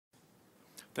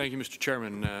Thank you, Mr.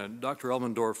 Chairman. Dr.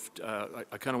 Elmendorf,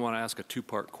 I kind of want to ask a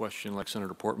two-part question like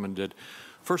Senator Portman did.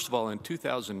 First of all, in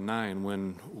 2009,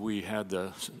 when we had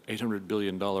the $800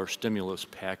 billion stimulus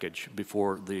package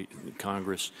before the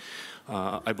Congress,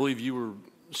 I believe you were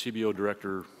CBO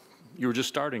Director. You were just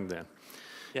starting then.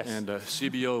 Yes. And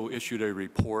CBO issued a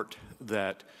report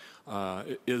that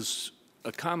is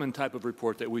a common type of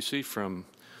report that we see from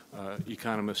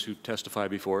economists who testify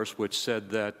before us, which said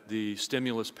that the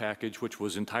stimulus package, which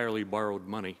was entirely borrowed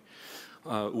money,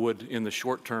 would in the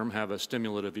short term have a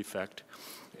stimulative effect,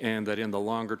 and that in the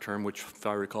longer term, which if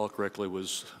I recall correctly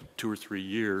was 2 or 3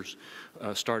 years,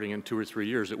 starting in 2 or 3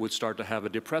 years, it would start to have a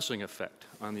depressing effect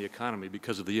on the economy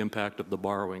because of the impact of the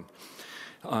borrowing.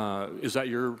 Is that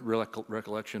your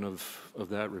recollection of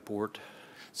that report?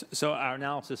 So our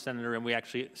analysis, Senator, and we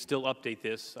actually still update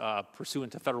this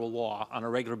pursuant to federal law on a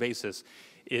regular basis,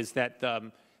 is that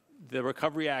the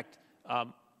Recovery Act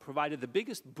provided the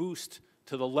biggest boost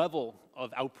to the level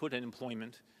of output and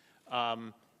employment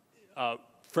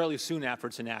fairly soon after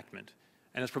its enactment,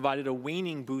 and has provided a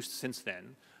waning boost since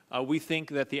then. We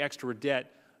think that the extra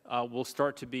debt will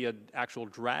start to be an actual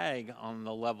drag on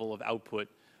the level of output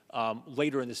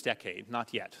later in this decade,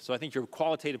 not yet. So I think your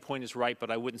qualitative point is right,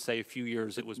 but I wouldn't say a few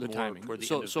years. It was the more timing. toward the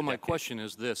So, end of so the my decade. question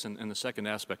is this, and the second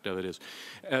aspect of it is,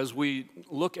 as we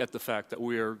look at the fact that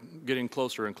we are getting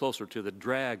closer and closer to the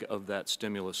drag of that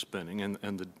stimulus spending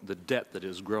and the debt that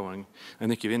is growing, I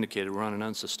think you've indicated we're on an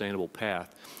unsustainable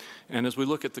path. And as we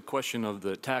look at the question of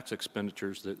the tax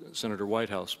expenditures that Senator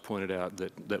Whitehouse pointed out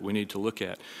that we need to look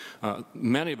at,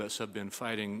 many of us have been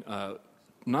fighting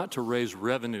not to raise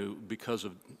revenue because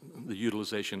of the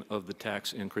utilization of the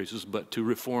tax increases, but to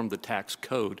reform the tax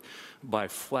code by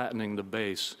flattening the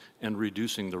base and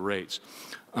reducing the rates.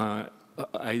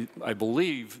 I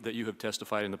believe that you have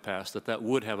testified in the past that that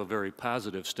would have a very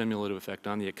positive stimulative effect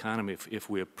on the economy if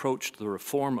we approached the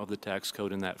reform of the tax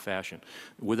code in that fashion.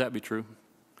 Would that be true?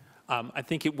 I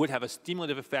think it would have a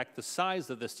stimulative effect. The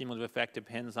size of the stimulative effect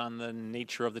depends on the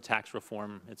nature of the tax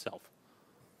reform itself.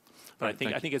 But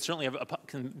I think it certainly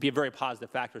can be a very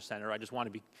positive factor, Senator. I just want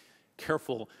to be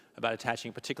careful about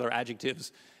attaching particular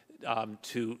adjectives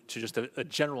to just a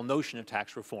general notion of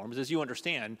tax reforms. As you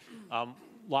understand,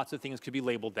 lots of things could be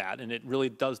labeled that, and it really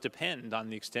does depend on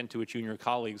the extent to which you and your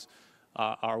colleagues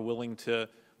are willing to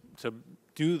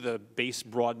do the base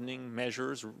broadening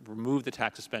measures, remove the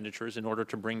tax expenditures in order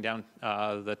to bring down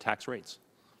the tax rates.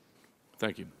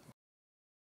 Thank you.